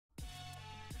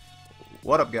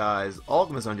What up, guys?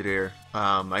 Ultimus 100 here.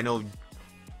 I know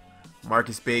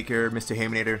Marcus Baker, Mr.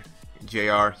 Haminator,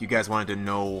 JR, you guys wanted to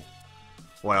know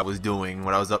what I was doing,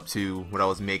 what I was up to, what I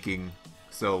was making.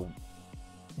 So,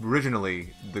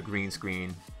 originally, the green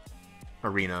screen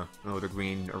arena, or the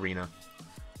green arena,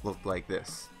 looked like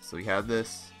this. So we have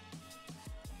this.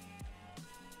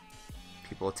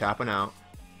 People are tapping out.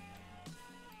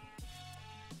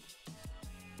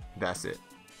 That's it.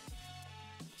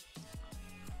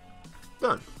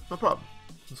 Done. No problem.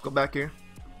 Let's go back here.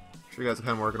 Show you guys what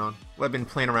I'm working on. What I've been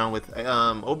playing around with.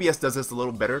 OBS does this a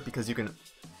little better because you can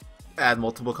add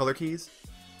multiple color keys.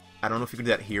 I don't know if you can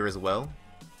do that here as well.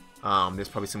 There's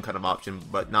probably some kind of option,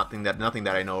 but nothing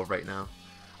that I know of right now.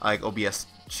 I like OBS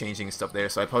changing stuff there,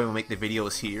 so I probably will make the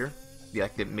videos here.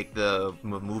 Like to make the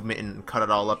movement and cut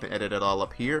it all up and edit it all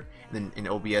up here, and then in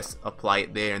OBS apply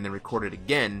it there, and then record it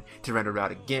again to render it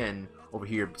out again over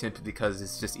here, simply because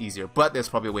it's just easier. But there's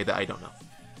probably a way that I don't know.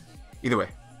 Either way,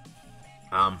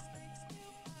 I'm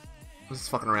just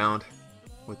fucking around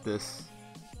with this,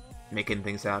 making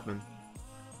things happen,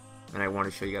 and I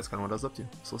wanted to show you guys kind of what I was up to.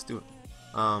 So let's do it.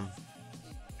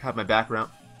 Have my background.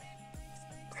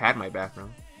 Had my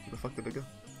background. Where the fuck did it go?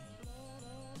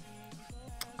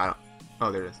 I don't.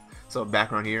 Oh, there it is. So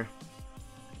background here.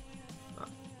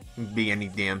 Be any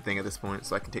damn thing at this point,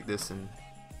 so I can take this and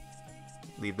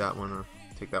leave that one or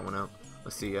take that one out.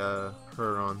 Let's see, her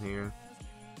on here.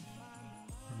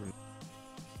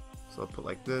 So I'll put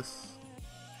like this.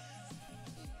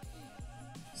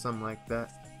 Something like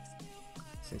that.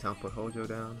 Same time put Hojo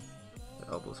down.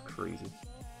 The elbow's crazy.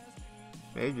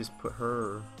 Maybe just put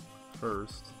her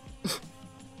first.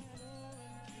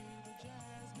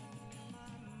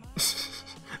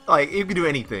 Like, you can do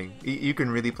anything. You can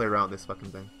really play around with this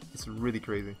fucking thing. It's really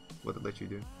crazy what it lets you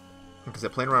do. Because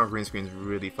playing around with green screen is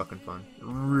really fucking fun.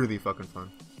 Really fucking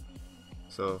fun.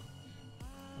 So,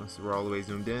 once we're all the way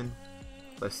zoomed in,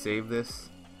 let's save this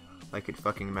like it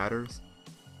fucking matters.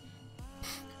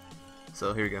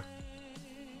 So, here we go.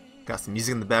 Got some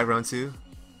music in the background too.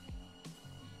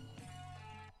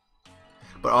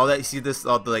 But all that, you see this,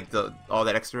 all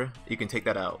that extra, you can take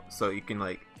that out. So you can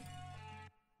like,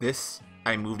 this,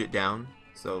 I moved it down,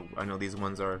 so I know these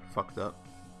ones are fucked up.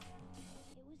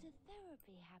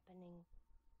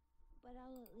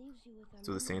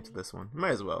 So the same to this one.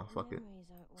 Might as well. Fuck it.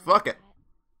 Fuck it.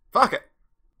 Fuck it.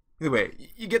 Either way,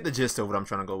 you get the gist of what I'm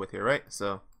trying to go with here, right?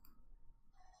 So.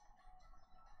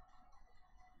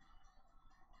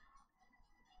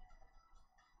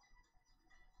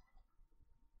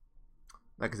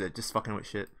 Like I said, just fucking with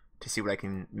shit to see what I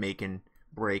can make and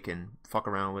break and fuck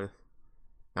around with.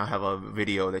 Now I have a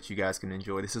video that you guys can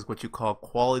enjoy. This is what you call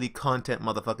quality content,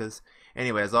 motherfuckers.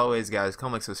 Anyway, as always, guys,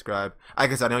 comment, like, subscribe. I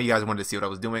guess I know you guys wanted to see what I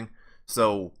was doing,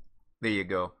 so there you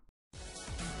go.